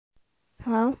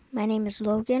Hello, my name is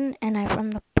Logan, and I run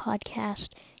the podcast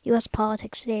U.S.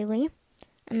 Politics Daily.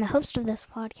 I'm the host of this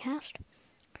podcast,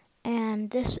 and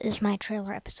this is my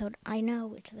trailer episode. I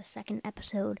know it's the second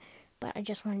episode, but I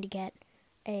just wanted to get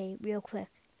a real quick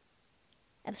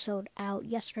episode out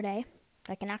yesterday,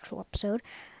 like an actual episode.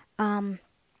 I'm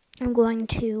going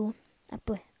to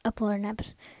upload an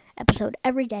episode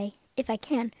every day if I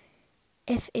can.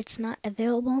 If it's not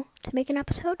available to make an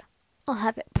episode, I'll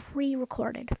have it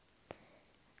pre-recorded.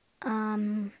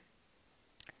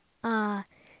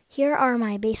 Here are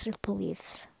my basic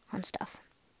beliefs on stuff.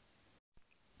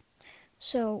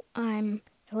 So, I'm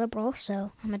a liberal,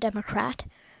 so I'm a Democrat.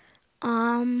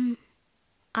 I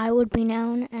would be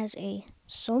known as a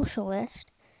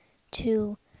socialist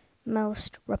to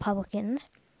most Republicans,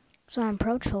 so I'm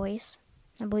pro-choice.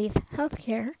 I believe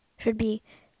healthcare should be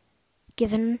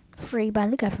given free by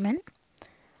the government.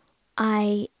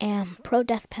 I am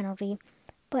pro-death penalty.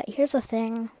 But here's the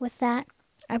thing with that.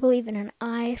 I believe in an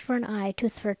eye for an eye,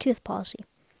 tooth for a tooth policy.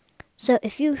 So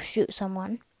if you shoot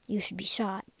someone, you should be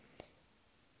shot.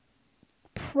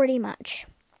 Pretty much.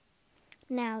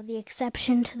 Now, the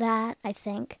exception to that, I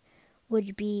think,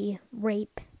 would be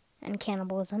rape and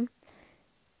cannibalism.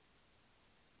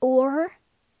 Or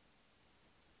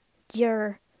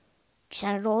your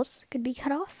genitals could be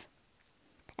cut off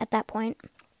at that point.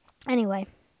 Anyway,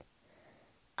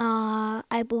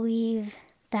 I believe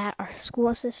that our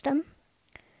school system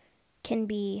can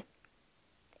be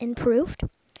improved,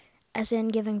 as in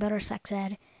giving better sex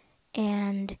ed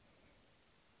and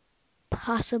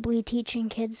possibly teaching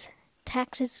kids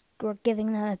taxes or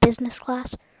giving them a business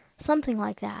class, something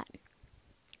like that.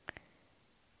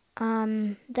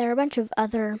 There are a bunch of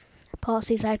other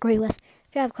policies I agree with.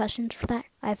 If you have questions for that,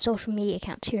 I have social media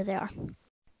accounts. Here they are.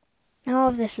 Now, all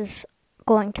of this is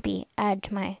going to be added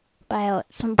to my bio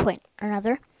at some point or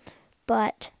another.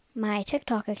 But my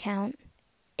TikTok account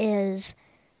is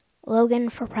Logan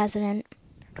for President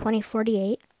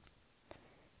 2048.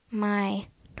 My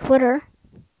Twitter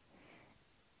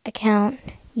account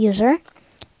user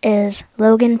is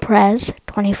Logan Prez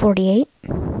 2048.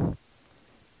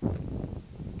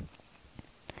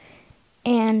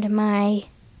 And my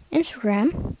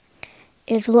Instagram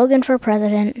is Logan for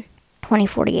President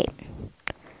 2048.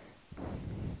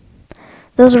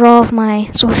 Those are all of my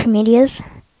social medias.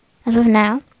 As of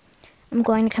now, I'm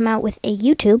going to come out with a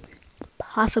YouTube,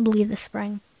 possibly this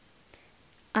spring.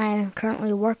 I'm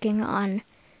currently working on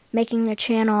making the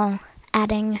channel,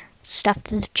 adding stuff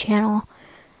to the channel.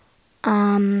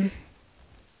 Now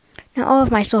all of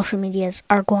my social medias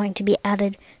are going to be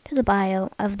added to the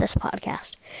bio of this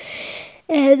podcast.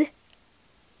 And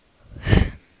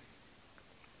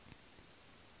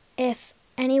if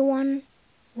anyone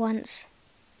wants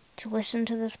to listen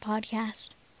to this podcast,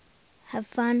 have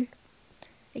fun.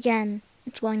 Again,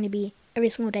 it's going to be every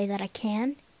single day that I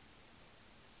can.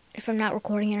 If I'm not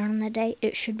recording it on that day,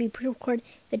 it should be pre-recorded.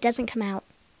 If it doesn't come out,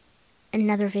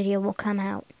 another video will come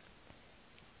out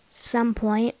some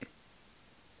point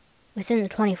within the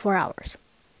 24 hours.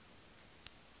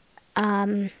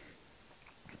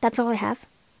 That's all I have.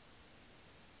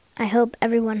 I hope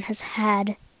everyone has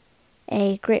had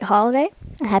a great holiday,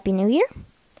 a happy new year,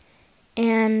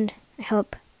 and I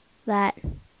hope that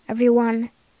everyone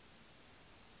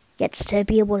gets to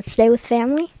be able to stay with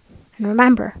family. And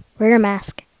remember, wear your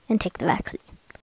mask and take the vaccine.